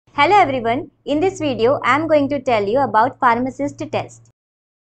Hello everyone, in this video I am going to tell you about Pharmacist test.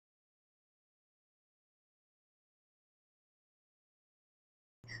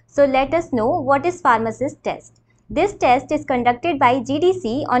 So let us know what is Pharmacist test. This test is conducted by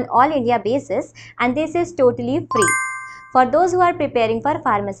GDC on all India basis and this is totally free for those who are preparing for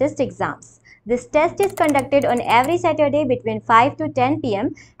pharmacist exams. This test is conducted on every Saturday between 5 to 10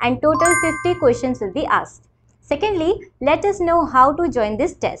 pm and total 50 questions will be asked. Secondly, let us know how to join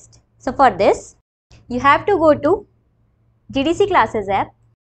this test. So for this, you have to go to GDC CLASSES app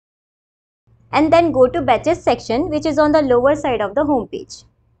and then go to batches section which is on the lower side of the home page.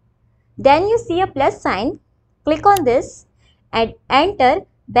 Then you see a plus sign, click on this and enter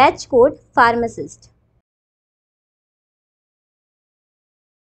batch code Pharmacist.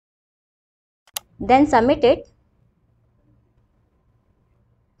 Then submit it.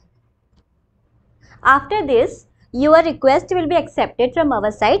 After this, your request will be accepted from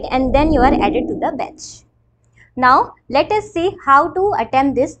our side and then you are added to the batch. Now, let us see how to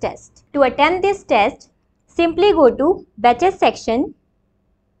attempt this test. To attempt this test, simply go to batches section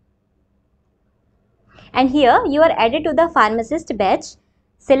and here you are added to the pharmacist batch.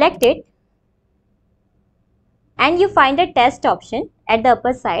 Select it and you find a test option at the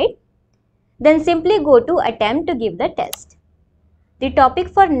upper side. Then simply go to attempt to give the test. The topic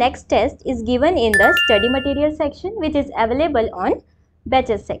for next test is given in the study material section which is available on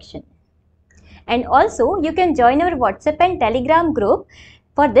batches section. And also you can join our WhatsApp and Telegram group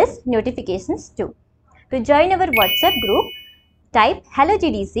for this notifications too. To join our WhatsApp group, type Hello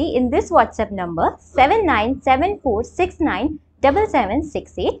GDC in this WhatsApp number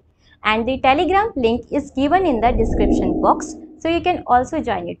 7974697768 and the Telegram link is given in the description box, so you can also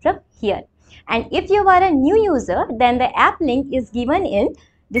join it from here. And if you are a new user, then the app link is given in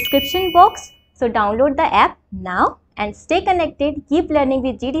description box. So download the app now and stay connected. Keep learning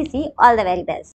with GDC. All the very best.